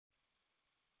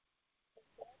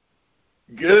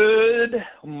Good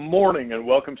morning and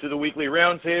welcome to the weekly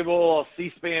roundtable.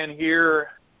 C-SPAN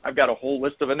here. I've got a whole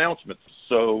list of announcements,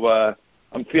 so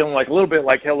I'm feeling like a little bit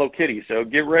like Hello Kitty. So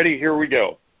get ready. Here we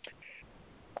go.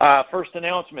 First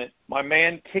announcement: my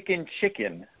man Kickin'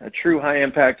 Chicken, a true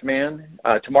high-impact man.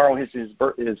 Tomorrow is his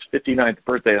 59th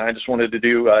birthday, and I just wanted to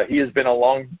do. He has been a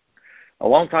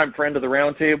long-time friend of the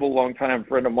roundtable, long-time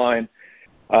friend of mine.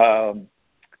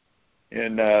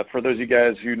 And for those of you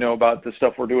guys who know about the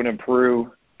stuff we're doing in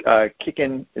Peru,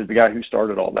 Kickin' is the guy who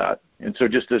started all that. And so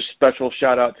just a special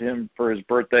shout-out to him for his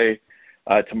birthday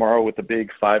tomorrow with the big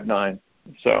 5'9".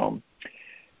 So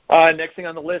next thing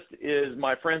on the list is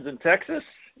my friends in Texas.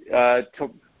 I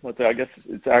guess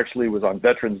it actually was on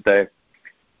Veterans Day.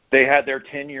 They had their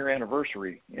 10-year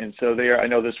anniversary. And so I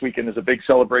know this weekend is a big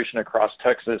celebration across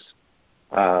Texas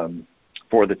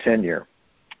for the 10-year.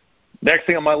 Next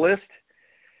thing on my list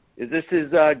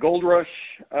is Gold Rush,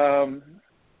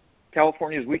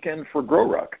 California's weekend for Grow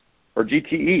Ruck, or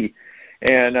GTE.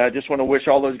 And I just want to wish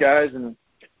all those guys, and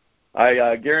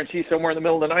I guarantee somewhere in the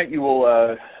middle of the night you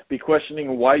will be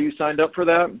questioning why you signed up for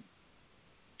that.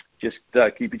 Just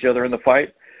keep each other in the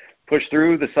fight, push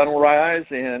through, the sun will rise,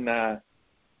 and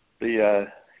the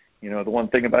one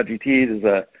thing about GTE is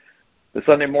the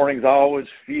Sunday mornings always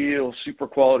feel super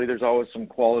quality. There's always some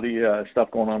quality stuff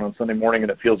going on Sunday morning,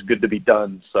 and it feels good to be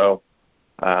done. So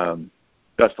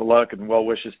best of luck and well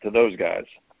wishes to those guys.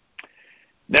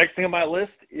 Next thing on my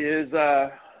list is,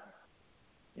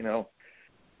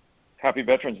 happy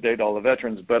Veterans Day to all the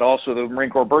veterans, but also the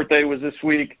Marine Corps birthday was this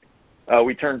week.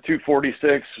 We turned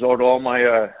 246, so to all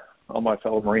my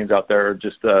fellow Marines out there,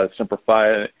 just Semper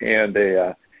Fi and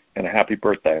a happy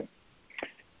birthday.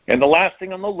 And the last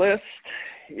thing on the list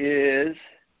is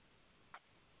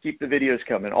keep the videos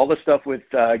coming. All the stuff with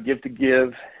Give to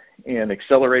Give and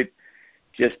Accelerate,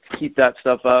 just keep that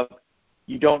stuff up.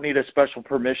 You don't need a special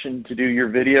permission to do your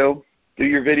video. Do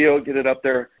your video, get it up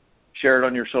there, share it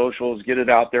on your socials, get it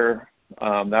out there.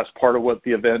 That's part of what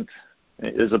the event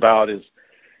is about, is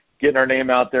getting our name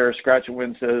out there. Scratch and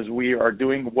Win says we are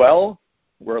doing well.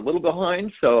 We're a little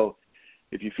behind, so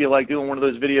if you feel like doing one of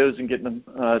those videos and getting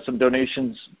some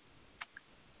donations,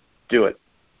 do it.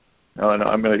 And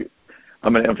I'm going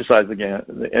to emphasize that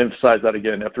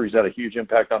again. F3's had a huge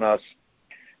impact on us.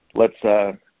 Let's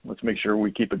make sure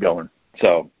we keep it going.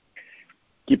 So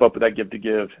keep up with that Give to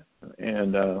Give,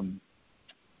 and on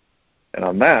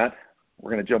that,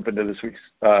 we're going to jump into this week's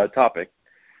topic.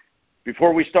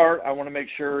 Before we start, I want to make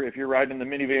sure if you're riding in the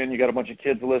minivan, you got a bunch of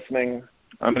kids listening.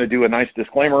 I'm going to do a nice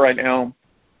disclaimer right now.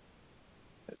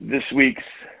 This week's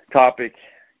topic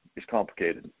is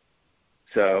complicated.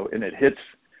 So, and it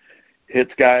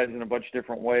hits guys in a bunch of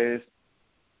different ways,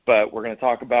 but we're going to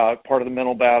talk about part of the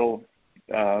mental battle,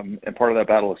 and part of that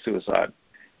battle is suicide.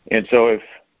 And so if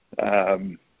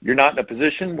you're not in a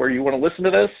position where you want to listen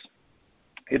to this,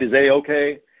 it is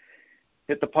A-okay.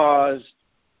 Hit the pause,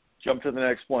 jump to the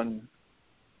next one,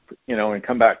 and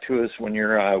come back to us when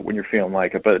you're feeling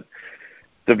like it. But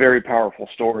it's a very powerful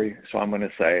story, so I'm going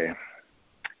to say,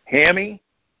 Hammy,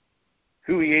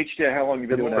 who EH'd you? How long have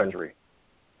you been doing F3?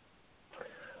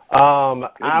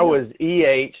 I was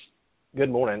EH'd, good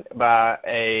morning, by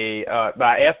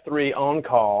F3 on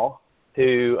call,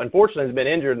 who unfortunately has been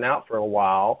injured and out for a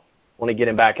while. Want to get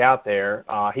him back out there.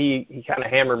 He kind of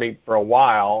hammered me for a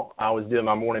while. I was doing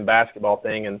my morning basketball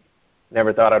thing and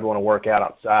never thought I'd want to work out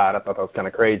outside. I thought that was kind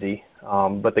of crazy.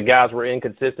 But the guys were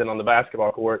inconsistent on the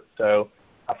basketball court, so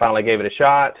I finally gave it a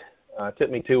shot. It took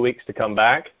me 2 weeks to come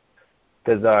back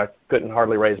because I couldn't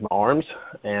hardly raise my arms.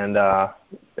 And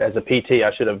as a PT,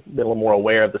 I should have been a little more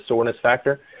aware of the soreness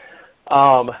factor.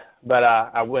 But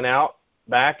I went out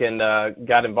back and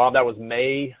got involved. That was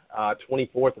May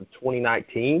 24th of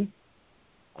 2019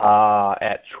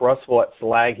 at Trustful at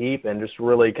Slag Heap, and just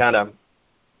really kind of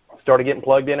started getting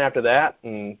plugged in after that.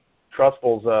 And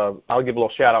Trustful's, I'll give a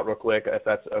little shout-out real quick, if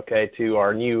that's okay, to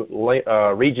our new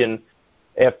region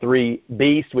F3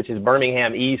 Beast, which is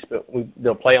Birmingham East, but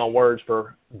they'll play on words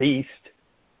for Beast.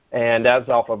 And that's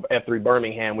off of F3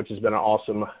 Birmingham, which has been an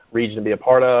awesome region to be a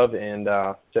part of. And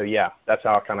so, yeah, that's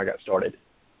how I kind of got started.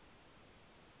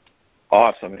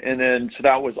 Awesome. And then, so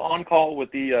that was on call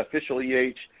with the official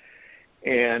EH.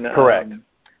 And correct.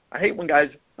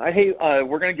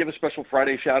 we're going to give a special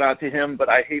Friday shout out to him, but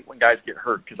I hate when guys get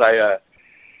hurt because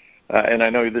and I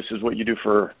know this is what you do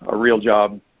for a real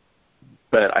job,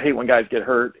 but I hate when guys get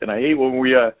hurt, and I hate when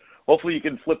we, hopefully you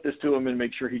can flip this to him and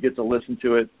make sure he gets a listen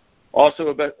to it. Also,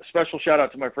 a special shout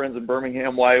out to my friends in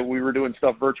Birmingham. While we were doing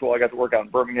stuff virtual, I got to work out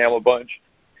in Birmingham a bunch.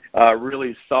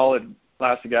 Really solid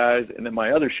class of guys. And then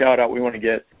my other shout out we want to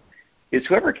get is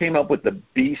whoever came up with the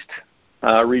Beast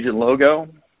region logo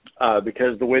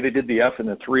because the way they did the F and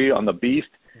the 3 on the Beast.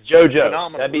 JoJo.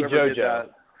 Phenomenal. That'd be JoJo.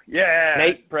 Yeah.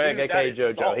 Nate Craig, dude, a.k.a.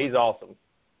 JoJo. solid. He's awesome.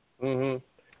 Mm-hmm.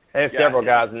 They have several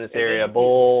guys in this area.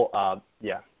 Bull,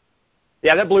 yeah.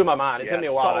 Yeah, that blew my mind. It took me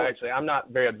a while, actually. I'm not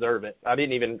very observant. I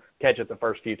didn't even catch it the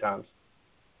first few times.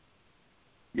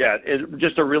 Yeah, it's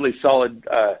just a really solid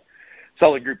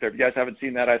group there. If you guys haven't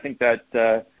seen that, I think that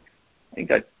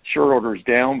shirt order is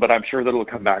down, but I'm sure that it'll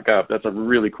come back up. That's a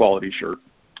really quality shirt.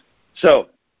 So,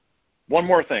 one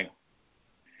more thing.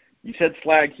 You said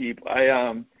Slag Heap.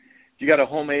 You got a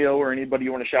home AO or anybody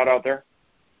you want to shout out there?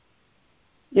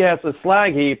 Yeah, so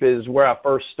Slag Heap is where I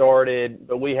first started,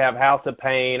 but we have House of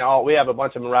Pain. We have a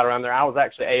bunch of them right around there. I was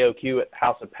actually AOQ at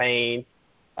House of Pain.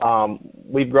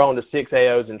 We've grown to 6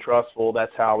 AOs in Trustful.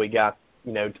 That's how we got,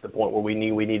 to the point where we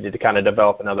knew we needed to kind of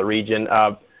develop another region.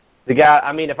 The guy,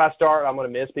 if I start, I'm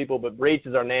going to miss people, but Breach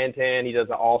is our Nantan. He does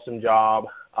an awesome job.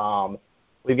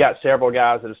 We've got several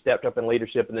guys that have stepped up in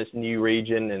leadership in this new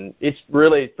region, and it's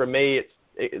really, for me,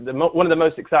 one of the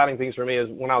most exciting things for me is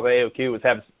when I was AOQ was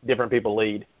have different people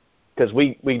lead, because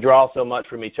we draw so much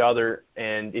from each other,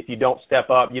 and if you don't step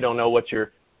up, you don't know what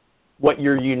your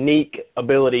unique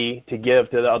ability to give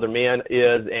to the other men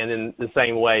is, and in the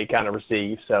same way kind of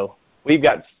receive. So we've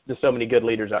got just so many good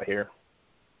leaders out here.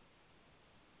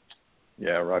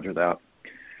 Yeah, roger that.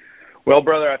 Well,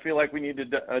 brother, I feel like we need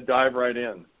to dive right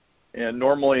in. And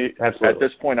normally at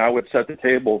this point I would set the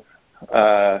table,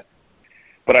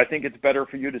 but I think it's better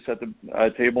for you to set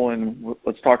the table, and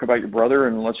let's talk about your brother,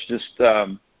 and let's just,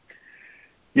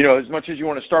 as much as you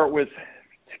want to start with,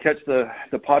 to catch the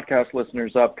podcast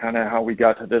listeners up, kind of how we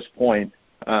got to this point.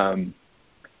 And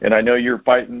I know you're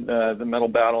fighting the mental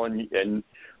battle, and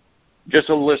just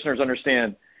so the listeners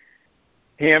understand,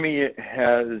 Hammy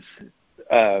has,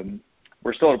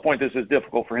 we're still at a point this is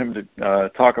difficult for him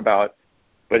to talk about,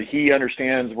 but he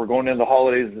understands we're going into the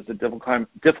holidays. It's a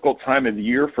difficult time of the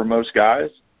year for most guys,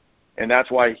 and that's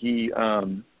why he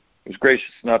was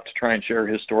gracious enough to try and share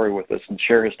his story with us and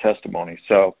share his testimony.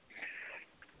 So,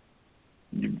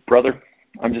 brother,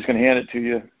 I'm just going to hand it to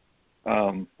you.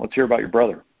 Let's hear about your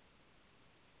brother.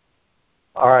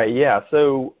 All right, yeah.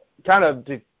 So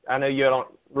I know you don't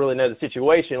really know the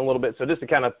situation a little bit, so just to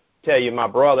kind of tell you, my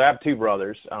brother, I have 2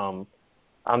 brothers.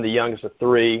 I'm the youngest of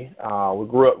 3. We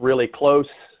grew up really close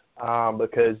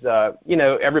because,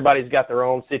 everybody's got their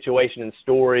own situation and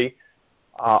story.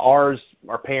 Our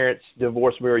parents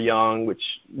divorced when we were young, which,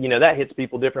 that hits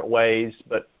people different ways.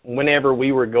 But whenever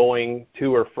we were going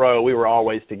to or fro, we were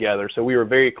always together. So we were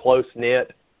very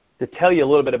close-knit. To tell you a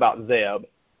little bit about Zeb,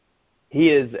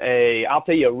 I'll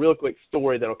tell you a real quick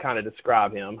story that will kind of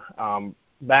describe him.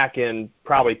 Back in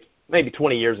maybe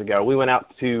 20 years ago, we went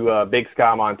out to Big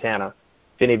Sky, Montana.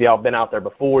 If any of y'all been out there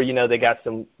before, they got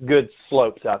some good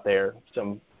slopes out there,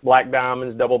 some black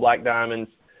diamonds, double black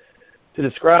diamonds. To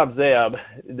describe Zeb,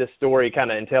 this story kind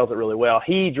of entails it really well.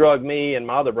 He drug me and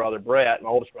my other brother, Brett, my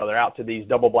oldest brother, out to these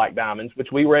double black diamonds,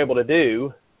 which we were able to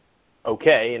do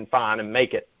okay and fine and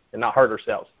make it and not hurt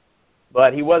ourselves.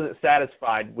 But he wasn't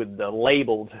satisfied with the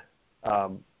labeled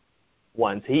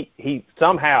ones. He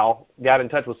somehow got in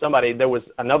touch with somebody. There was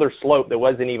another slope that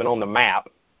wasn't even on the map.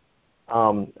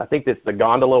 I think that's the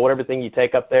gondola, whatever thing you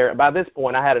take up there. By this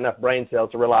point, I had enough brain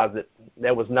cells to realize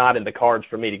that was not in the cards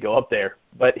for me to go up there.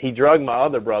 But he drugged my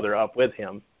other brother up with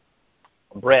him,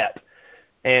 Brett.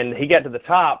 And he got to the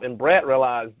top, and Brett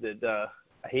realized that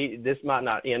this might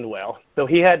not end well. So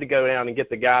he had to go down and get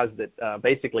the guys that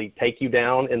basically take you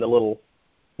down in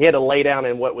he had to lay down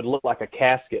in what would look like a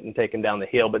casket and take him down the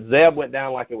hill. But Zeb went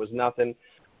down like it was nothing.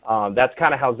 That's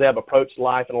kind of how Zeb approached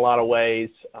life in a lot of ways.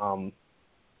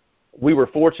 We were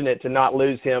fortunate to not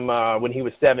lose him when he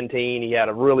was 17. He had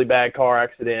a really bad car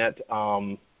accident.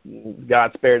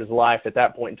 God spared his life at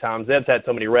that point in time. Zeb's had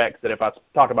so many wrecks that if I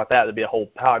talk about that, there'd be a whole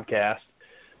podcast.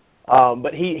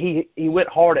 But he went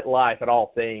hard at life at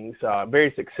all things,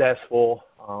 very successful.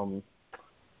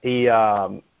 He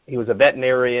was a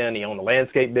veterinarian. He owned a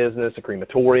landscape business, a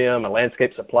crematorium, a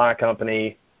landscape supply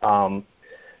company.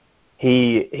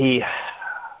 He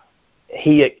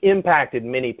impacted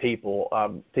many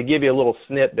people. To give you a little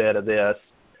snippet of this,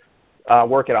 I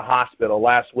work at a hospital.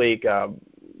 Last week,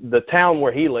 the town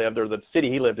where he lived, or the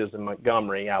city he lived, is in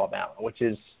Montgomery, Alabama, which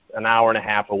is an hour and a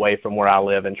half away from where I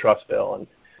live in Trustville and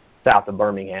south of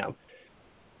Birmingham.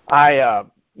 I,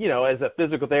 as a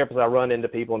physical therapist, I run into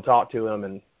people and talk to them,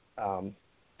 and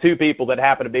 2 people that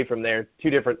happen to be from there, 2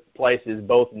 different places,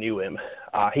 both knew him.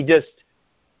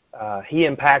 He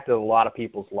impacted a lot of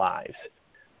people's lives.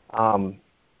 Kind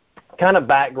of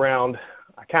background,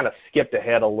 I kind of skipped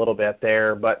ahead a little bit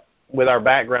there, but with our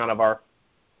background of our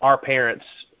our parents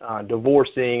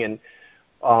divorcing, and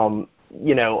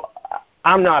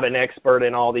I'm not an expert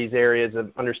in all these areas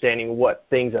of understanding what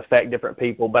things affect different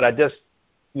people, but I just,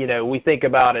 we think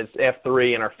about as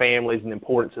F3 and our families and the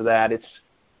importance of that. It's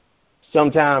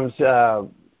sometimes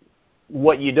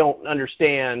what you don't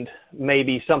understand,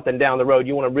 maybe something down the road,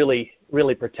 you want to really,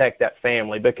 really protect that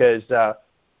family because,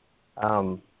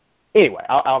 anyway,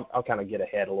 I'll kind of get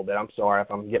ahead a little bit. I'm sorry if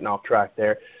I'm getting off track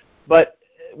there. But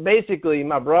basically,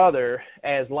 my brother,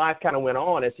 as life kind of went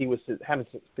on, as he was having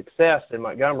success in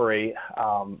Montgomery,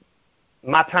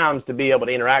 my times to be able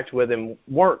to interact with him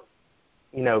weren't,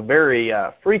 very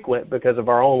frequent because of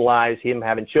our own lives, him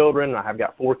having children. I've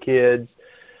got 4 kids.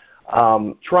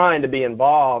 Trying to be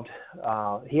involved.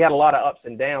 He had a lot of ups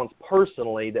and downs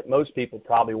personally that most people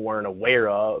probably weren't aware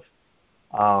of.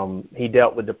 He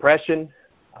dealt with depression.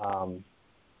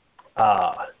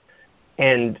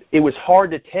 And it was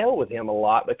hard to tell with him a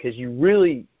lot because he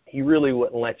really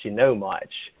wouldn't let you know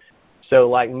much. So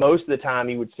like most of the time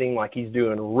he would seem like he's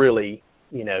doing really,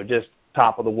 just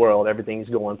top of the world. Everything's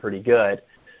going pretty good.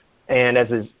 And as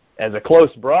a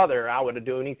close brother, I would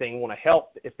do anything, want to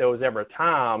help if there was ever a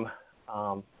time,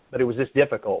 but it was just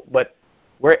difficult. But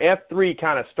where F3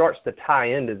 kind of starts to tie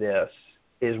into this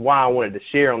is why I wanted to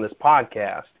share on this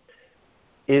podcast,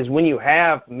 is when you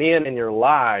have men in your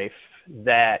life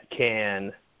that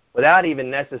can, without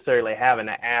even necessarily having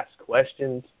to ask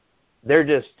questions, they're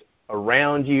just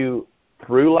around you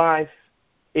through life,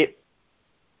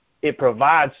 it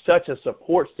provides such a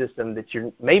support system that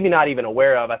you're maybe not even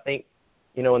aware of. I think,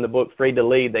 in the book Free to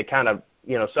Lead, they kind of,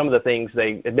 some of the things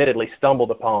they admittedly stumbled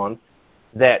upon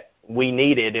that we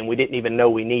needed and we didn't even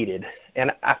know we needed.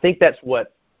 And I think that's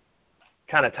what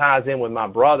kind of ties in with my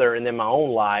brother and then my own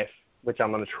life, which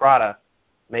I'm going to try to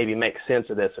maybe make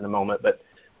sense of this in a moment. But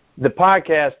the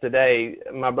podcast today,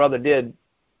 my brother did,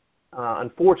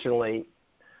 unfortunately,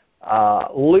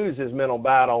 lose his mental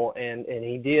battle, and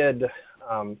he did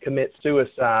commit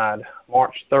suicide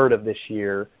March 3rd of this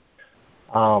year.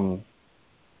 And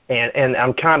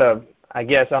I'm kind of, I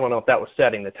guess, I don't know if that was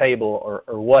setting the table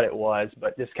or what it was,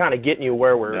 but just kind of getting you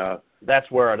where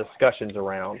that's where our discussion's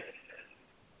around.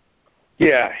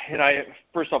 Yeah, and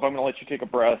first off, I'm going to let you take a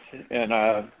breath, and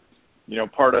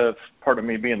part of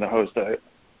me being the host,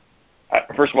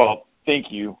 first of all,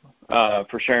 thank you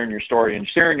for sharing your story and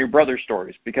sharing your brother's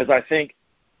stories, because I think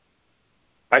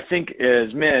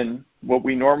as men, what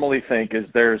we normally think is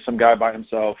there's some guy by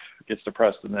himself, gets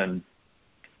depressed, and then,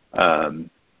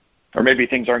 or maybe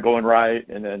things aren't going right,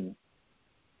 and then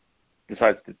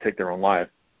decides to take their own life.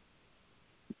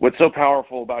 What's so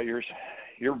powerful about your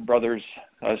brother's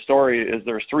story is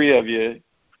there's 3 of you.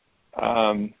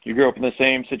 You grew up in the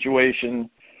same situation.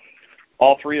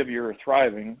 All 3 of you are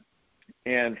thriving,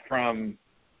 and from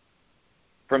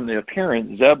the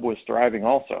appearance, Zeb was thriving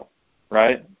also,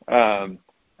 right?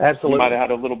 Absolutely. He might have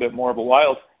had a little bit more of a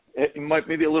wild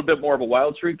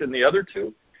streak than the other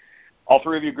 2. All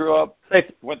 3 of you grew up,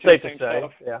 went through the same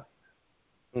stuff. Yeah.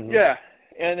 Mm-hmm. Yeah,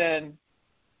 and then,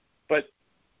 but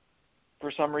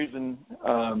for some reason,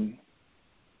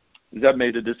 Zeb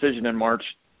made a decision in March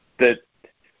that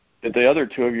the other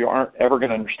 2 of you aren't ever going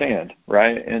to understand,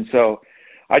 right? And so,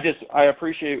 I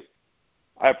appreciate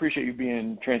you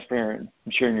being transparent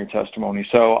and sharing your testimony.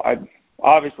 So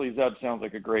obviously Zeb sounds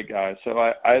like a great guy. So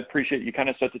I appreciate you kind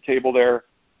of set the table there.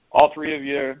 All 3 of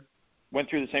you went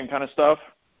through the same kind of stuff,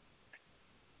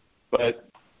 but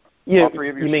all 3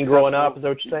 of you. You mean growing up? Is that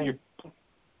what you're saying?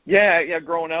 Yeah,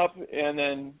 growing up, and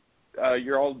then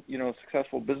you're all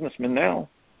successful businessmen now.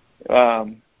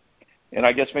 And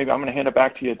I guess maybe I'm going to hand it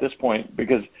back to you at this point,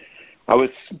 because I was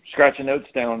scratching notes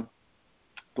down.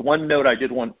 The one note I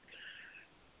did want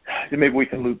that maybe we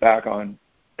can loop back on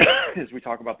as we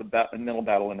talk about the mental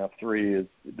battle in F3 is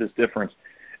this difference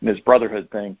in this brotherhood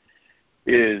thing.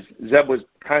 Is Zeb was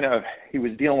he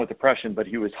was dealing with depression, but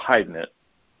he was hiding it,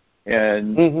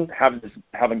 and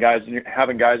having guys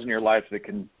in your life that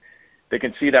can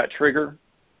see that trigger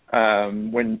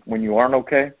when you aren't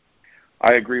okay.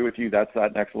 I agree with you. That's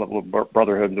that next level of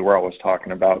brotherhood that we're always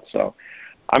talking about. So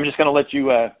I'm just going to let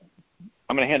you.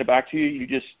 I'm going to hand it back to you. You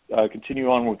just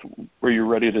continue on with where you're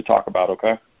ready to talk about.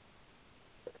 Okay.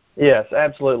 Yes,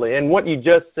 absolutely. And what you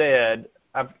just said,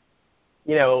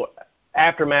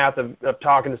 aftermath of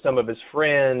talking to some of his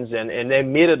friends, and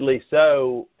admittedly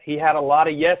so, he had a lot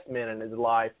of yes men in his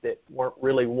life that weren't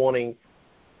really wanting.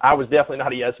 I was definitely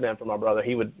not a yes man for my brother.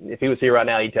 He would, if he was here right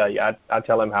now, he'd tell you. I'd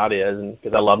tell him how it is, and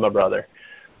because I love my brother.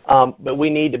 But we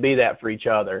need to be that for each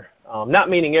other. Not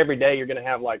meaning every day you're going to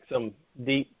have like some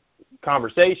deep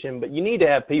conversation, but you need to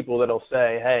have people that'll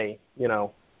say, hey,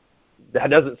 that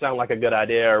doesn't sound like a good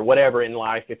idea, or whatever in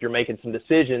life if you're making some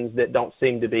decisions that don't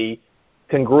seem to be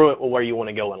congruent with where you want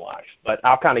to go in life. But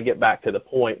I'll kind of get back to the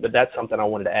point, but that's something I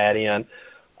wanted to add in.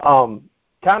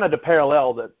 Kind of to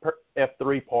parallel the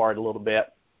F3 part a little bit,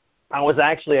 I was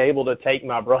actually able to take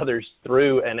my brothers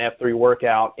through an F3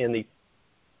 workout in the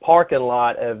parking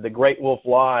lot of the Great Wolf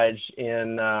Lodge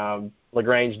in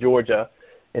LaGrange, Georgia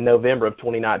in November of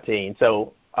 2019.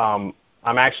 So I'm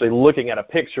actually looking at a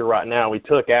picture right now we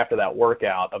took after that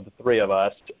workout of the three of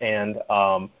us, and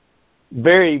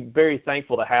very, very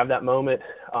thankful to have that moment.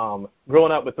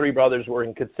 Growing up with three brothers, we're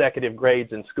in consecutive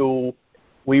grades in school.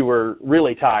 We were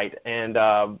really tight, and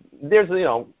there's,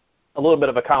 a little bit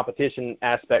of a competition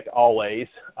aspect always.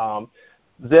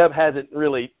 Zeb hasn't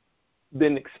really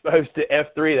been exposed to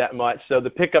F3 that much, so the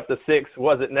pick up the 6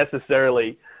 wasn't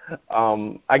necessarily,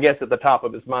 I guess, at the top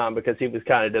of his mind, because he was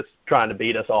kind of just trying to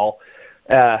beat us all,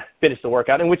 finish the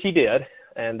workout, in which he did.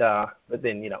 And but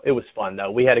then, it was fun,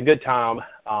 though. We had a good time.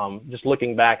 Just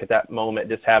looking back at that moment,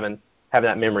 just having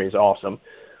that memory is awesome.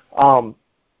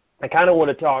 I kind of want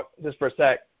to talk just for a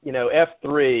sec,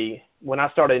 F3, when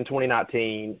I started in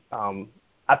 2019,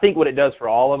 I think what it does for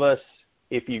all of us,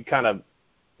 if you kind of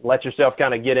let yourself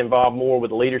kind of get involved more with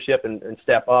the leadership and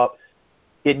step up,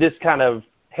 it just kind of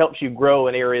helps you grow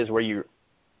in areas where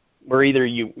either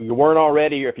you weren't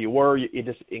already, or if you were, it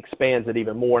just expands it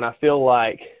even more. And I feel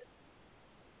like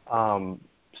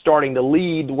starting to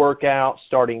lead workouts,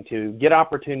 starting to get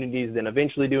opportunities, then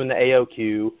eventually doing the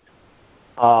AOQ,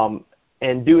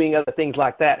 and doing other things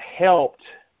like that helped.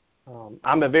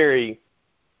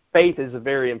 Faith is a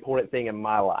very important thing in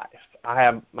my life. I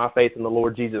have my faith in the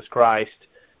Lord Jesus Christ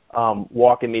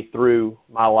walking me through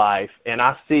my life, and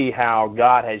I see how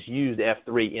God has used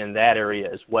F3 in that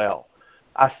area as well.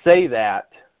 I say that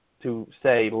to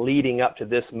say, leading up to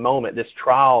this moment, this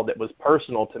trial that was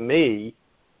personal to me,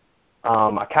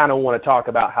 I kind of want to talk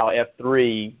about how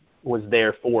F3 was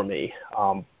there for me.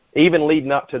 Even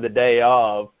leading up to the day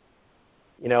of,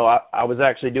 I was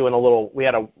actually doing we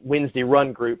had a Wednesday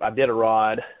run group,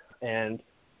 Iditarod, and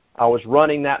I was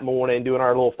running that morning, doing our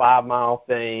little 5-mile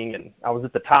thing, and I was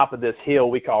at the top of this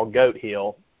hill we call Goat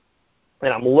Hill,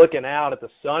 and I'm looking out at the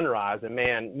sunrise, and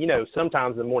man,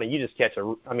 sometimes in the morning you just catch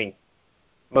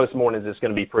most mornings it's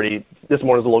going to be pretty, this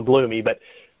morning's a little gloomy, but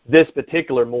this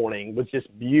particular morning was just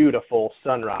beautiful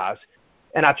sunrise.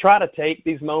 And I try to take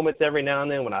these moments every now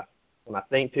and then when I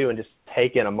think to, and just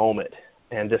take in a moment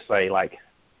and just say, like,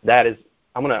 that is,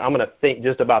 I'm gonna think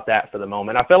just about that for the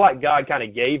moment. I feel like God kind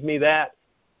of gave me that,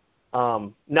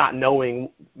 not knowing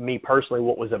me personally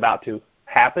what was about to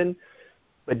happen,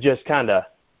 but just kind of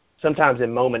sometimes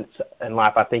in moments in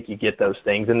life I think you get those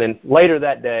things. And then later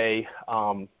that day,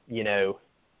 I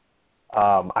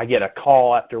get a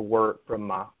call after work from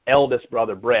my eldest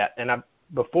brother, Brett. And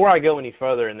before I go any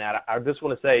further in that, I just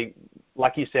want to say,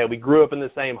 like you said, we grew up in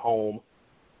the same home.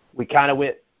 We kind of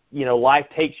went, life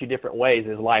takes you different ways,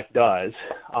 as life does.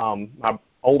 My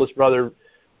oldest brother,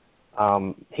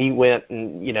 he went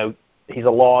and, he's a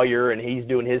lawyer and he's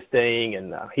doing his thing.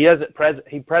 And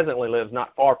he presently lives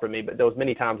not far from me, but there was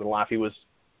many times in life he was,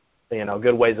 a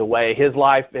good ways away. His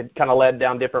life had kind of led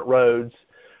down different roads.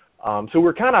 So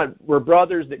we're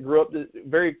brothers that grew up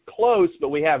very close, but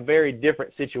we have very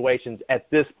different situations at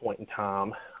this point in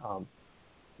time.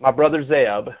 My brother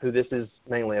Zeb, who this is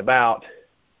mainly about,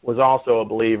 was also a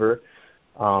believer.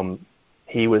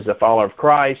 He was a follower of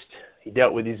Christ. He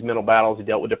dealt with these mental battles. He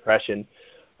dealt with depression.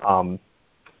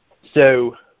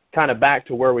 So kind of back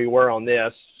to where we were on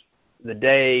this, the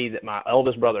day that my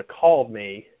eldest brother called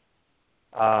me,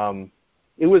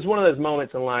 it was one of those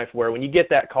moments in life where when you get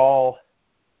that call,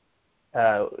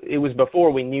 it was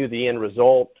before we knew the end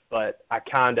result, but I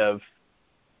kind of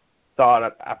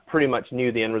thought I pretty much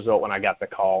knew the end result when I got the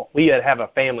call. We have a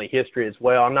family history as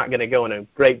well. I'm not going to go into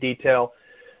great detail,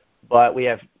 but we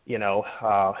have,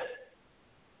 I'm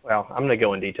going to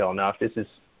go in detail enough. This is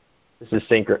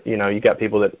secret. You got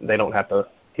people that they don't have to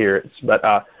hear it. But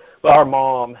our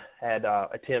mom had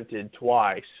attempted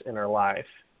twice in her life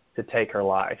to take her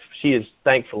life. She is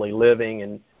thankfully living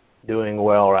and doing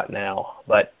well right now.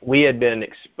 But we had been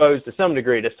exposed to some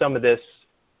degree to some of this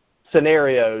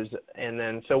scenarios, and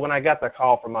then so when I got the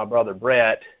call from my brother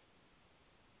Brett,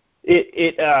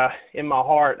 it in my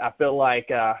heart I felt like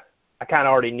I kind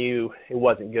of already knew it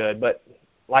wasn't good. But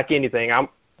like anything,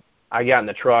 I got in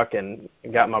the truck and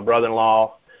got my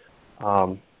brother-in-law,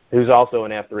 who's also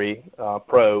an F3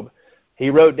 probe. He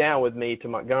rode down with me to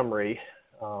Montgomery.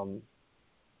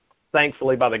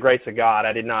 Thankfully, by the grace of God,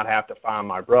 I did not have to find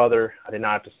my brother. I did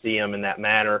not have to see him in that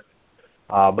manner.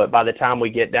 But by the time we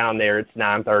get down there, it's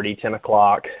 9:30, 10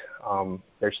 o'clock.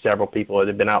 There's several people that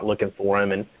have been out looking for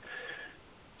him. And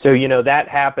so, that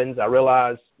happens. I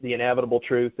realize the inevitable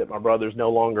truth that my brother's no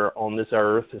longer on this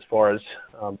earth as far as,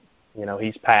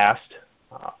 he's passed.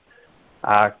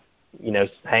 I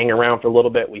hang around for a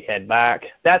little bit. We head back.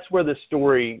 That's where the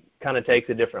story kind of takes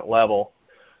a different level.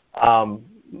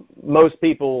 Most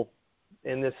people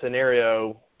in this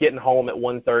scenario getting home at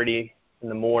 1:30 in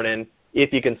the morning,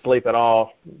 if you can sleep at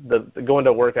all, the going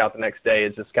to a workout the next day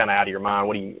is just kind of out of your mind.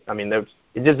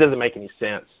 It just doesn't make any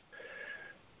sense.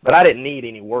 But I didn't need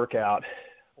any workout.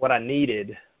 What I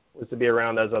needed was to be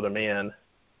around those other men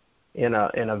in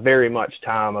a very much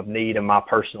time of need in my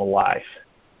personal life.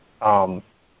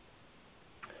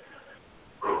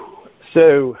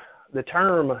 So the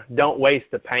term "don't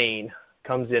waste the pain"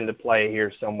 comes into play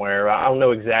here somewhere. I don't know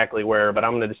exactly where, but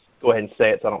I'm going to just go ahead and say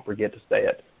it so I don't forget to say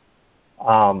it.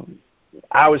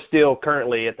 I was still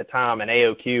currently at the time an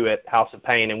AOQ at House of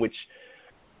Pain, in which,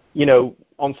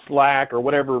 on Slack or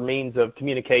whatever means of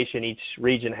communication each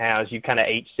region has, you kind of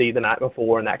HC the night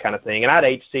before and that kind of thing. And I'd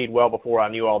HC'd well before I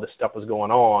knew all this stuff was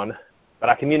going on. But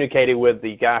I communicated with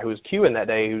the guy who was queuing that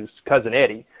day, who's Cousin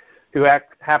Eddie, who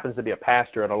happens to be a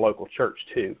pastor at a local church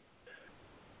too.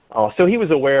 So he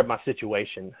was aware of my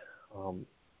situation.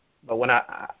 But when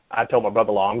I told my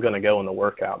brother-in-law I'm going to go in the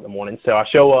workout in the morning, so I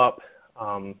show up.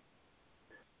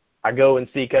 I go and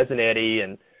see Cousin Eddie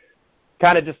and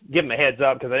kind of just give him a heads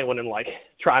up because I didn't want him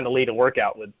trying to lead a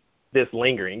workout with this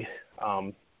lingering.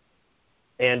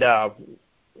 And I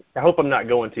hope I'm not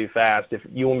going too fast. If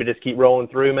you want me to just keep rolling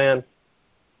through, man.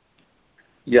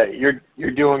 Yeah,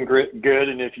 you're doing good,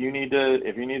 and if you need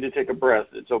to take a breath,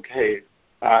 it's okay,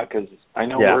 because I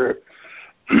know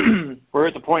we're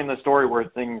at the point in the story where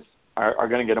things are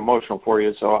going to get emotional for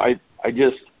you. So I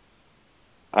just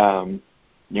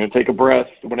take a breath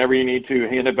whenever you need to,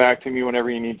 hand it back to me whenever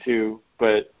you need to.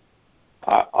 But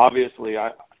obviously,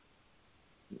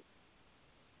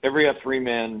 every F3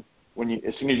 man,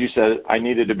 as soon as you said I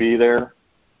needed to be there,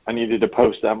 I needed to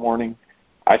post that morning.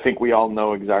 I think we all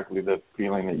know exactly the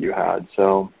feeling that you had.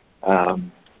 So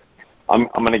I'm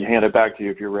going to hand it back to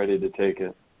you if you're ready to take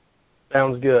it.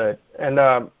 Sounds good. And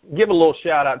give a little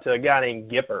shout out to a guy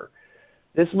named Gipper.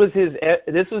 This was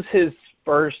his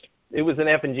first. It was an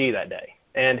F&G that day,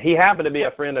 and he happened to be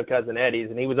a friend of Cousin Eddie's,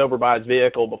 and he was over by his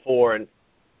vehicle before, and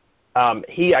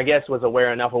he, I guess, was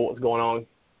aware enough of what was going on.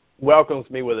 Welcomes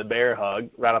me with a bear hug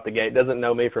right out the gate. Doesn't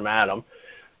know me from Adam.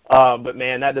 But,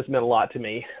 man, that just meant a lot to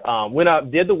me. When I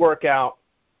did the workout,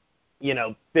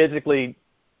 physically,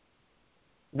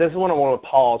 this is when I want to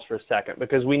pause for a second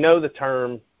because we know the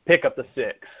term pick up the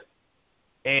six.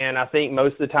 And I think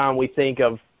most of the time we think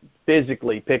of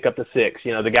physically pick up the six.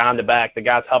 The guy in the back, the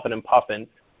guy's huffing and puffing.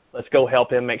 Let's go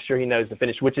help him, make sure he knows the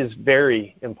finish, which is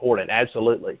very important,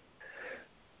 absolutely.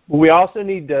 We also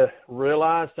need to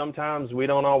realize sometimes we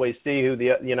don't always see who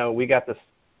we got this.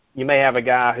 You may have a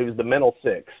guy who's the mental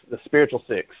six, the spiritual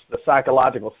six, the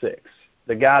psychological six,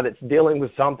 the guy that's dealing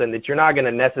with something that you're not going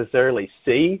to necessarily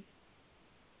see,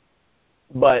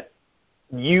 but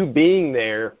you being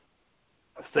there,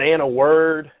 saying a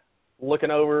word,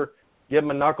 looking over, give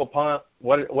him a knuckle pump,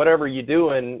 whatever you're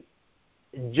doing,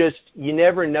 you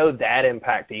never know that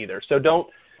impact either. So don't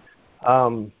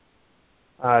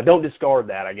discard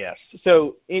that, I guess.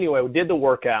 So anyway, we did the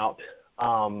workout.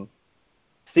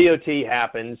 COT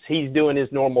happens. He's doing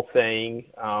his normal thing.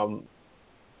 And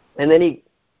then he,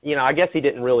 I guess he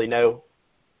didn't really know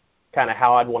kind of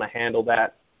how I'd want to handle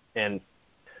that. And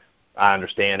I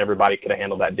understand everybody could have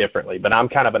handled that differently, but I'm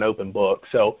kind of an open book.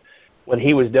 So when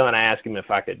he was done, I asked him if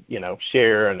I could,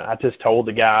 share. And I just told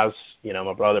the guys,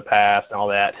 my brother passed and all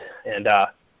that. And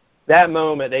that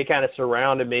moment, they kind of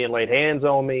surrounded me and laid hands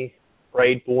on me,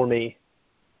 prayed for me.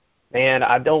 Man,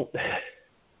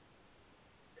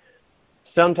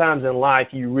 sometimes in life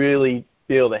you really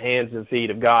feel the hands and feet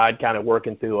of God kind of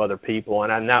working through other people.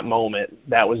 And in that moment,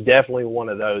 that was definitely one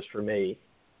of those for me.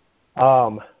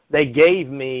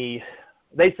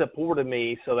 They supported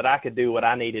me so that I could do what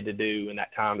I needed to do in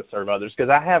that time to serve others. Because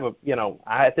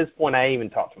at this point, I ain't even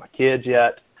talked to my kids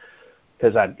yet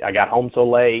because I got home so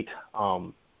late.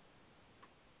 And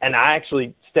I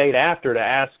actually stayed after to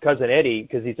ask Cousin Eddie,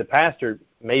 because he's a pastor,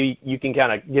 maybe you can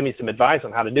kind of give me some advice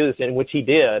on how to do this, in which he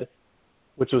did,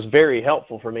 which was very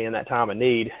helpful for me in that time of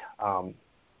need. I'm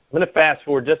going to fast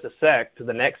forward just a sec to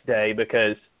the next day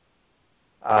because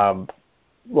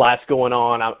lots going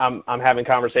on. I'm having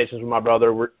conversations with my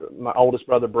brother, my oldest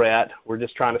brother, Brett. We're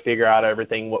just trying to figure out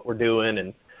everything, what we're doing.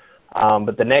 And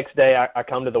but the next day I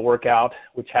come to the workout,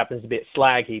 which happens to be at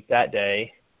Slag Heap that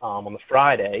day on the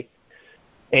Friday.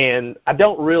 And I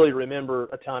don't really remember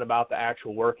a ton about the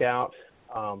actual workout,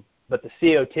 but the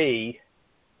COT,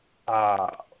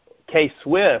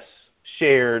 K-Swiss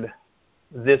shared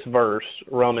this verse,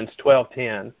 Romans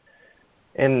 12:10,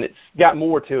 and it's got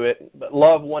more to it, but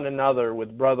love one another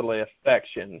with brotherly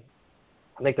affection.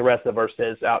 I think the rest of the verse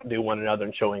says outdo one another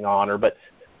in showing honor, but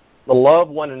the love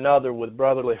one another with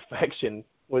brotherly affection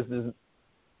was,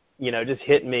 just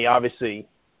hitting me, obviously,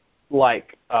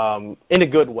 like in a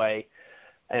good way.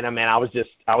 And I was just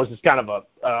kind of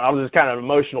an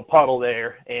emotional puddle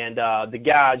there. And the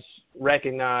guys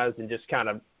recognized and just kind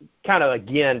of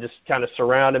again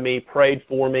surrounded me, prayed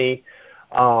for me.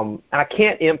 And I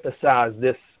can't emphasize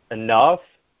this enough,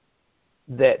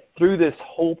 that through this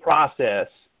whole process,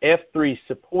 F3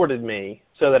 supported me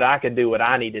so that I could do what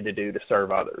I needed to do to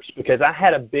serve others, because I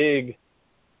had a big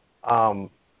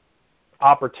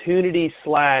opportunity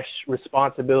 /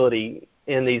 responsibility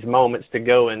in these moments to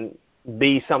go and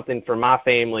be something for my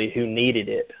family who needed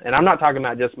it. And I'm not talking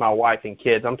about just my wife and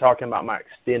kids. I'm talking about my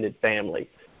extended family.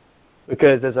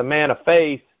 Because as a man of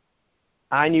faith,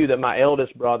 I knew that my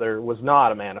eldest brother was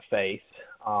not a man of faith.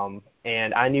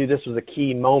 And I knew this was a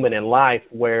key moment in life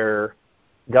where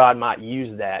God might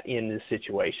use that in this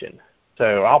situation.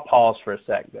 So I'll pause for a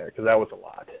sec there, because that was a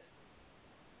lot.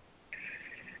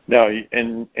 No,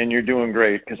 and you're doing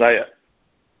great, because I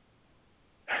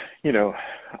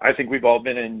think we've all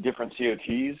been in different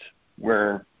COTs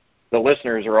where the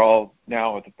listeners are all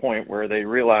now at the point where they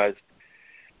realize,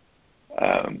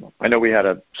 I know we had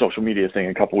a social media thing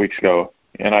a couple weeks ago,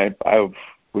 and I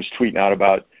was tweeting out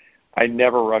about I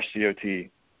never rush COT.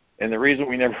 And the reason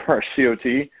we never rush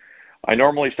COT, I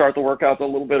normally start the workouts a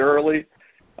little bit early.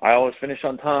 I always finish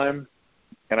on time,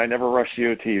 and I never rush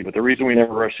COT. But the reason we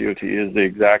never rush COT is the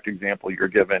exact example you're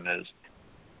given is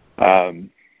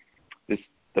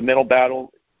the mental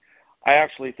battle. I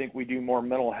actually think we do more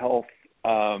mental health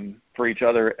for each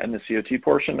other in the COT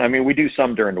portion. I mean, we do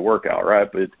some during the workout, right?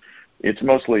 But it's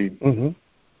mostly in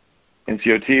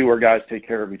COT where guys take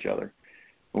care of each other.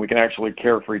 And we can actually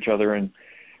care for each other. And,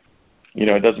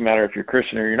 it doesn't matter if you're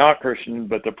Christian or you're not Christian,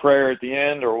 but the prayer at the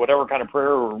end, or whatever kind of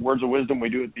prayer or words of wisdom we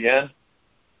do at the end,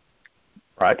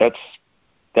 right?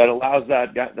 That allows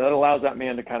that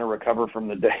man to kind of recover from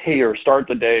the day or start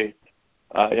the day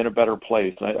in a better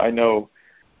place. I know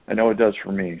it does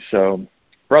for me. So,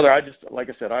 brother, like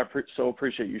I said, I so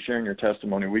appreciate you sharing your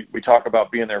testimony. We talk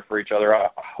about being there for each other. I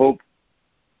hope,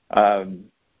 I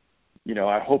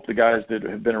hope the guys that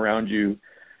have been around you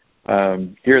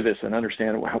hear this and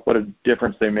understand what a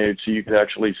difference they made, so you could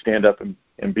actually stand up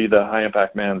and be the high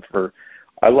impact man for.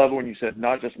 I love when you said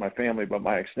not just my family, but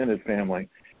my extended family,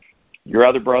 your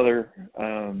other brother,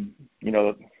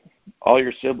 all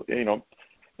your siblings,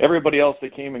 everybody else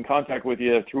that came in contact with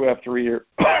you through F3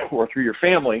 or through your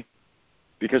family,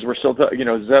 because we're still,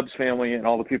 Zeb's family and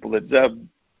all the people that Zeb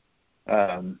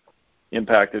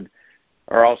impacted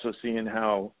are also seeing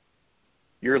how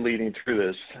you're leading through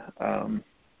this.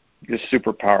 Just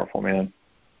super powerful, man.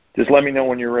 Just let me know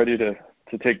when you're ready to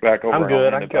take back over. I'm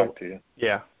good. I'll hand it back to you.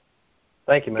 Yeah.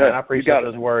 Thank you, man. Okay. I appreciate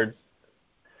those words.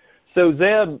 So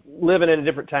Zeb, living in a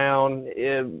different town,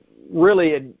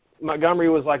 Montgomery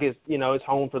was like his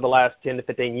home for the last 10 to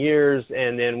 15 years,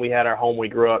 and then we had our home we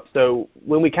grew up. So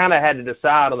when we kind of had to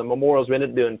decide on the memorials, we ended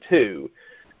up doing 2.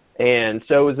 And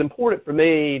so it was important for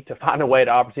me to find a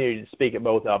opportunity to speak at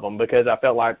both of them, because I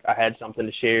felt like I had something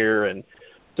to share. And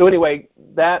so anyway,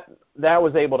 that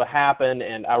was able to happen,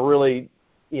 and I really,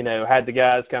 had the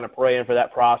guys kind of praying for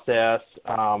that process.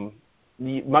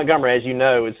 Montgomery, as you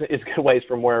know, is a good ways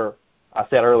from where I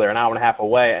said earlier, an hour and a half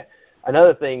away.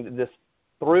 Another thing that this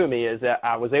threw me is that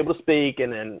I was able to speak,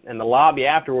 and then in the lobby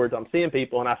afterwards, I'm seeing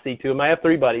people, and I see 2 of my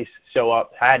F3 buddies show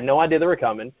up. I had no idea they were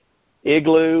coming,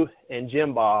 Igloo and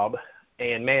Jim Bob.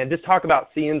 And, man, just talk about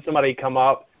seeing somebody come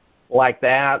up like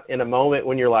that in a moment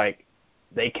when you're like,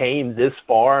 they came this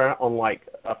far on like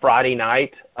a Friday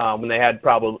night when they had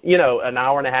probably, an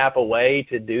hour and a half away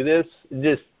to do this.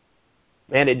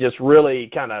 It just really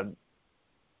kind of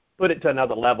put it to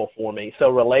another level for me.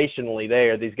 So relationally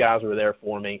these guys were there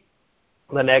for me.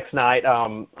 The next night,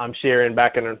 I'm sharing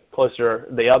back in closer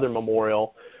the other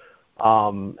memorial.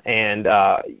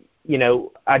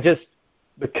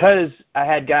 Because I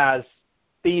had guys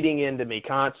feeding into me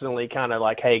constantly, kind of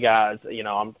like, hey guys,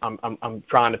 I'm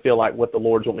trying to feel like what the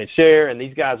Lord's want me to share, and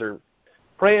these guys are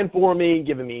praying for me,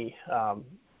 giving me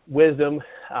wisdom.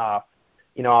 I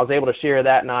was able to share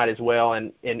that night as well,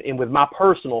 and with my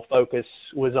personal focus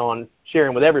was on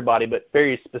sharing with everybody, but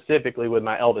very specifically with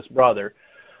my eldest brother,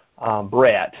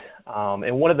 Brett.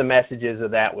 And one of the messages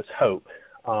of that was hope.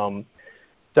 So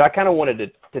I kind of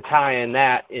wanted to tie in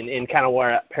that in kind of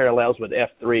where it parallels with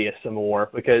F3 some more,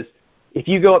 because if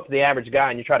you go up to the average guy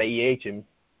and you try to EH him,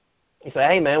 you say,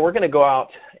 hey, man, we're going to go out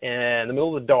in the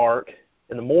middle of the dark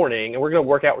in the morning, and we're going to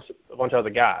work out with a bunch of other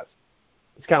guys.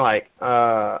 It's kind of like,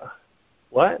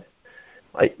 what?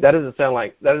 Like that doesn't sound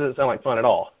like fun at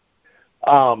all.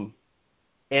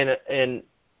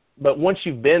 But once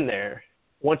you've been there,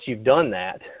 once you've done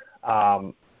that,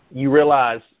 you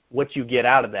realize what you get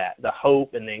out of that, the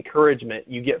hope and the encouragement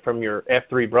you get from your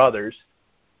F3 brothers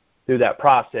through that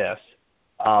process.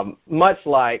 Much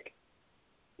like,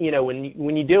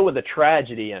 when you deal with a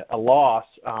tragedy, a loss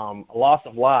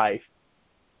of life,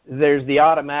 there's the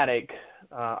automatic,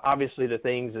 obviously the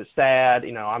things that's sad.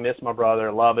 I miss my brother,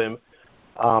 I love him.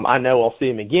 I know I'll see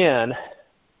him again.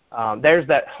 There's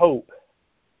that hope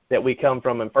that we come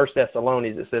from in 1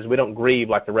 Thessalonians. It says we don't grieve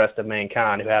like the rest of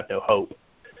mankind who have no hope.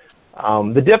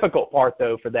 The difficult part,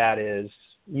 though, for that is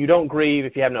you don't grieve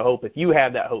if you have no hope, if you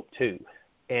have that hope too.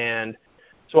 And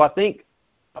so I think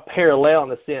a parallel in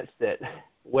the sense that,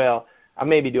 well, I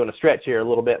may be doing a stretch here a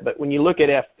little bit, but when you look at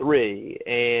F3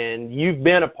 and you've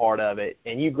been a part of it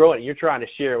and you grow it and you're trying to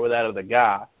share it with that other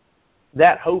guy,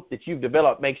 that hope that you've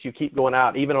developed makes you keep going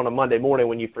out even on a Monday morning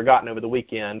when you've forgotten over the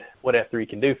weekend what F3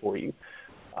 can do for you.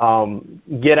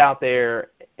 Get out there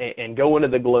and go into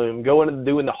the gloom, go into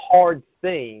doing the hard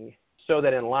thing so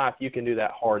that in life you can do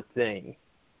that hard thing.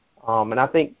 And I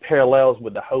think parallels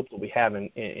with the hope that we have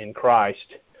in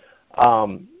Christ.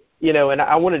 And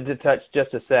I wanted to touch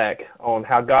just a sec on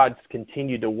how God's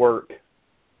continued to work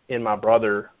in my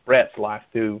brother Brett's life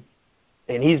too.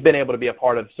 And he's been able to be a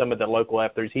part of some of the local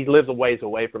F3s. He lives a ways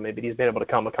away from me, but he's been able to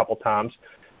come a couple times.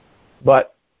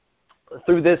 But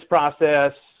through this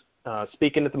process,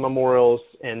 speaking at the memorials,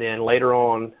 and then later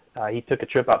on, he took a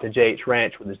trip out to JH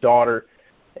Ranch with his daughter,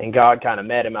 and God kind of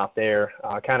met him out there,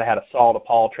 kind of had a Saul to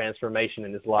Paul transformation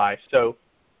in his life. So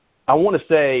I want to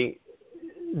say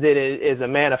that as a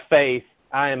man of faith,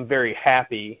 I am very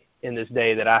happy in this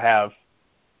day that I have,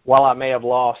 while I may have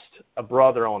lost a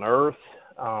brother on earth,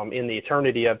 in the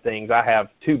eternity of things, I have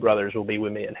two brothers who will be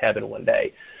with me in heaven one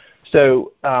day.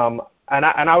 So, and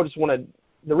I just want to,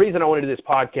 the reason I want to do this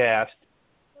podcast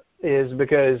is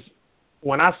because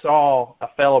when I saw a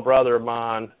fellow brother of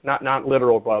mine, not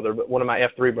literal brother, but one of my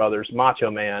F3 brothers,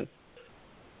 Macho Man,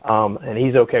 and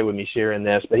he's okay with me sharing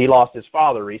this, but he lost his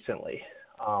father recently.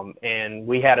 And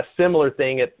we had a similar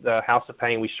thing at the House of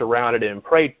Pain. We surrounded him and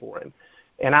prayed for him.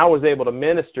 And I was able to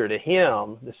minister to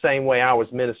him the same way I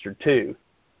was ministered to.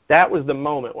 That was the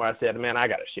moment where I said, man, I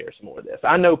got to share some more of this.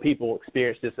 I know people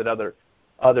experience this at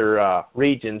other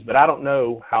regions, but I don't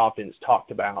know how often it's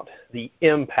talked about, the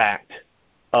impact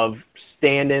of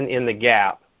standing in the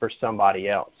gap for somebody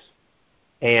else.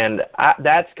 And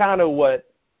that's kind of what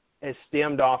has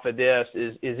stemmed off of this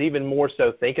is even more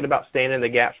so thinking about standing in the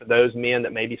gap for those men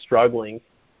that may be struggling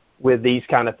with these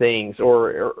kind of things,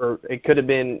 or it could have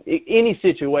been any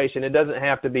situation. It doesn't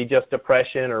have to be just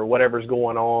depression or whatever's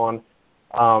going on.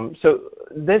 So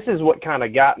this is what kind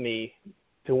of got me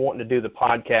to wanting to do the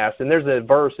podcast. And there's a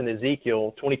verse in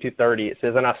Ezekiel 22:30. It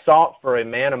says, and I sought for a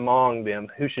man among them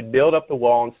who should build up the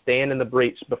wall and stand in the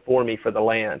breach before me for the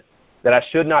land, that I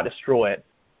should not destroy it,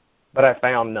 but I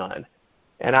found none.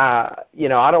 And I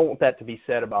don't want that to be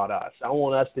said about us. I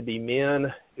want us to be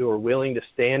men who are willing to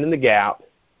stand in the gap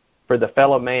for the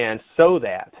fellow man so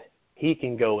that he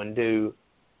can go and do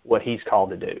what he's called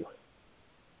to do.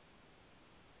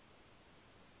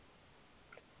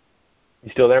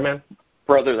 You still there, man?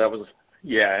 Brother, that was,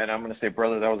 yeah, and I'm going to say,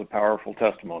 brother, that was a powerful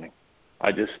testimony.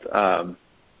 I just, I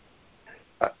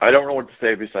don't know what to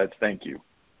say besides thank you,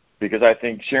 because I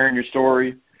think sharing your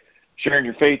story, sharing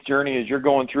your faith journey as you're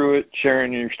going through it,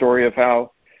 sharing your story of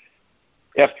how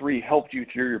F3 helped you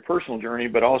through your personal journey,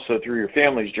 but also through your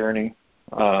family's journey.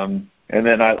 And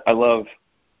then I love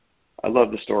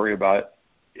the story about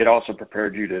it also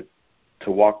prepared you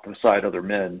to walk beside other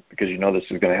men, because you know this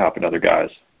is going to happen to other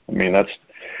guys. I mean, that's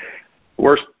the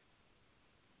worst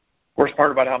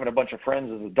part about having a bunch of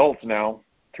friends as adults now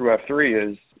through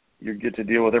F3 is you get to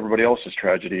deal with everybody else's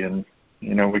tragedy. And,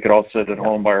 we could all sit at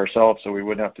home by ourselves so we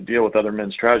wouldn't have to deal with other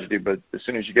men's tragedy. But as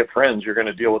soon as you get friends, you're going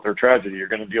to deal with their tragedy. You're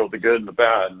going to deal with the good and the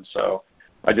bad. And so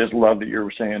I just love that you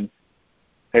were saying,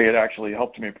 hey, it actually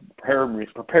helped me,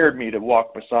 prepared me to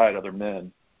walk beside other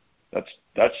men.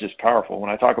 That's just powerful. When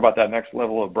I talk about that next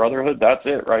level of brotherhood, that's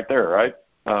it right there, right?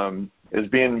 Is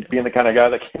being the kind of guy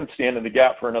that can stand in the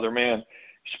gap for another man,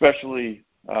 especially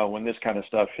when this kind of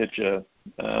stuff hits you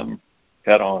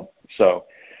head on. So,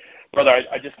 brother,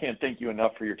 I just can't thank you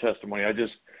enough for your testimony.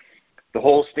 The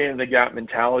whole stand in the gap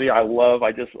mentality, I love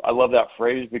that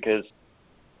phrase, because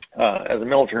as a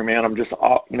military man, I'm just,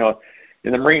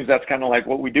 in the Marines, that's kind of like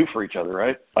what we do for each other,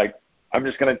 right? Like I'm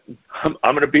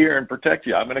gonna be here and protect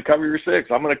you. I'm gonna cover your six.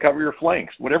 I'm gonna cover your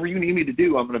flanks. Whatever you need me to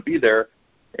do, I'm gonna be there.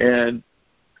 And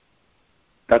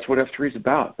that's what F3 is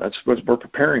about. That's what we're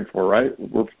preparing for, right?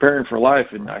 We're preparing for life.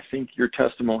 And I think your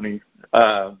testimony,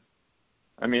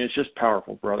 it's just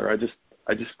powerful, brother. I just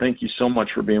thank you so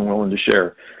much for being willing to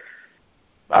share.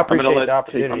 I appreciate the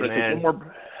opportunity, I'm gonna man. take one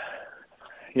more.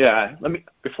 Yeah, I'm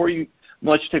gonna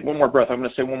let you take one more breath. I'm going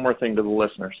to say one more thing to the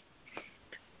listeners.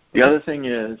 The other thing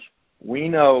is, we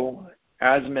know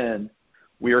as men,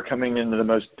 we are coming into the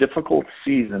most difficult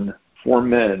season for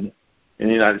men in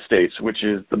the United States, which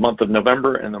is the month of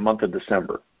November and the month of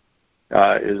December,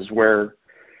 is where,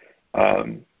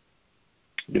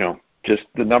 just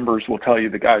the numbers will tell you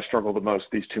the guys struggle the most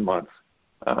these 2 months.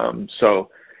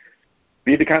 So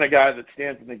be the kind of guy that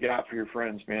stands in the gap for your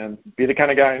friends, man. Be the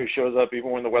kind of guy who shows up even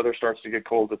when the weather starts to get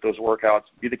cold at those workouts.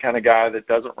 Be the kind of guy that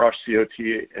doesn't rush COT.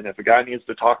 And if a guy needs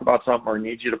to talk about something or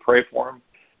needs you to pray for him,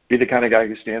 be the kind of guy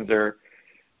who stands there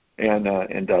and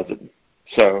does it.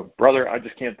 So, brother, I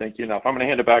just can't thank you enough. I'm going to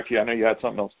hand it back to you. I know you had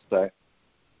something else to say.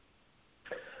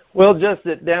 Well, just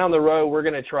that down the road, we're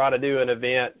going to try to do an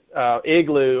event.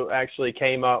 Igloo actually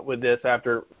came up with this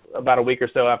after about a week or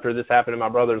so after this happened to my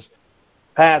brother's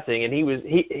passing, and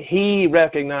he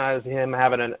recognized him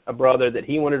having a brother that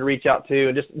he wanted to reach out to,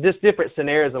 and just different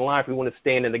scenarios in life. We want to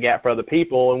stand in the gap for other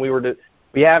people, and we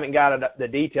haven't got the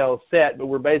details set, but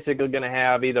we're basically going to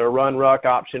have either a run ruck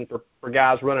option for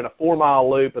guys running a 4-mile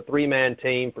loop, a 3-man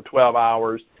team for 12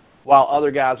 hours, while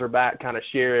other guys are back kind of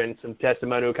sharing some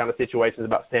testimonial kind of situations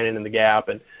about standing in the gap.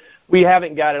 And we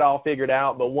haven't got it all figured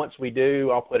out, but once we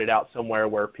do, I'll put it out somewhere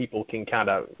where people can kind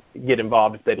of get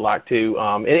involved if they'd like to.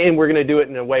 And we're going to do it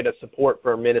in a way to support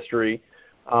for ministry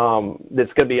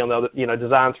that's going to be on the other,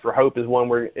 Designs for Hope is one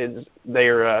where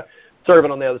they're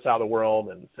serving on the other side of the world.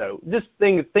 And so just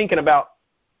thinking about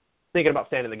standing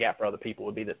in the gap for other people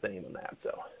would be the theme on that.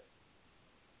 So,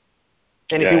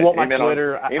 and if you want my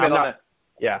Twitter, I'm not.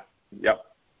 Yeah. Yep.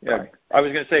 Yeah. I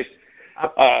was going to say,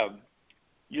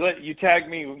 you tag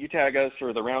me, you tag us,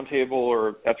 or the Roundtable,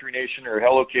 or F3 Nation, or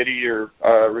Hello Kitty, or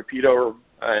Rapido,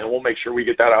 and we'll make sure we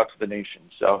get that out to the nation.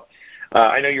 So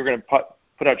I know you're going to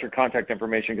put out your contact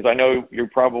information, because I know you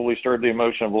probably stirred the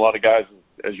emotion of a lot of guys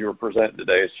as you were presenting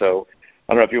today. So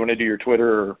I don't know if you want to do your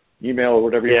Twitter or email or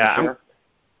whatever you want to share.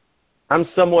 I'm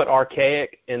somewhat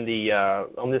archaic in the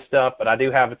on this stuff, but I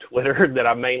do have a Twitter that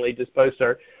I mainly just post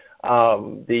the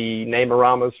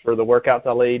name-oramas for the workouts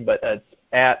I lead, but it's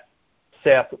at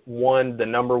Seth1, the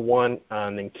number 1,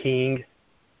 and then King.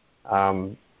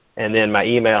 And then my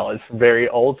email is very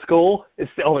old school.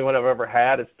 It's the only one I've ever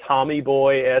had. It's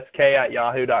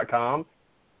TommyBoySK@yahoo.com.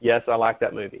 Yes, I like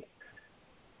that movie.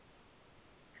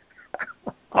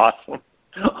 Awesome.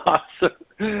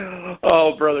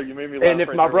 Oh, brother, you made me laugh. And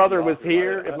if my brother was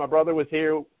here,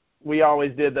 we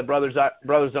always did the brothers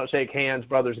don't shake hands,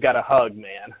 brothers got a hug,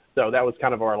 man. So that was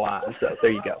kind of our line. So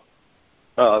there you go.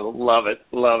 Oh, love it.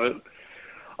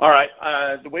 All right.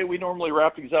 The way we normally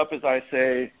wrap things up is I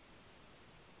say,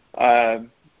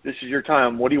 this is your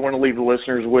time. What do you want to leave the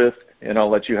listeners with? And I'll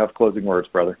let you have closing words,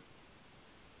 brother.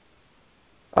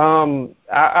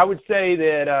 I would say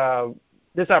that I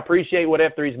appreciate what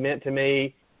F3's meant to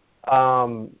me.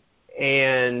 And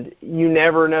you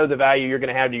never know the value you're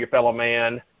going to have to your fellow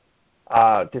man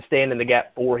to stand in the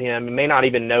gap for him. You may not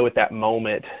even know at that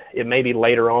moment. It may be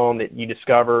later on that you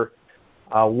discover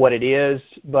what it is,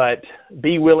 but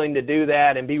be willing to do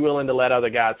that and be willing to let other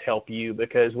guys help you,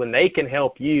 because when they can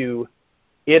help you,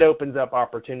 it opens up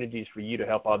opportunities for you to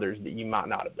help others that you might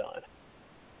not have done.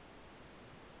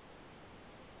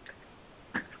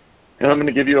 And I'm going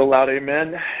to give you a loud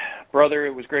amen. Brother,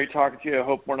 it was great talking to you. I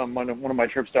hope one of my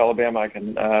trips to Alabama,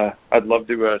 I'd love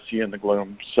to see you in the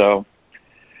gloom. So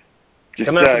just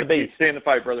stay in the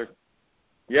fight, brother.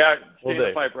 Yeah, stay in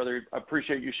the fight, brother. I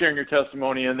appreciate you sharing your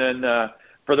testimony. And then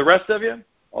for the rest of you,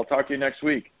 I'll talk to you next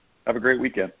week. Have a great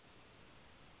weekend.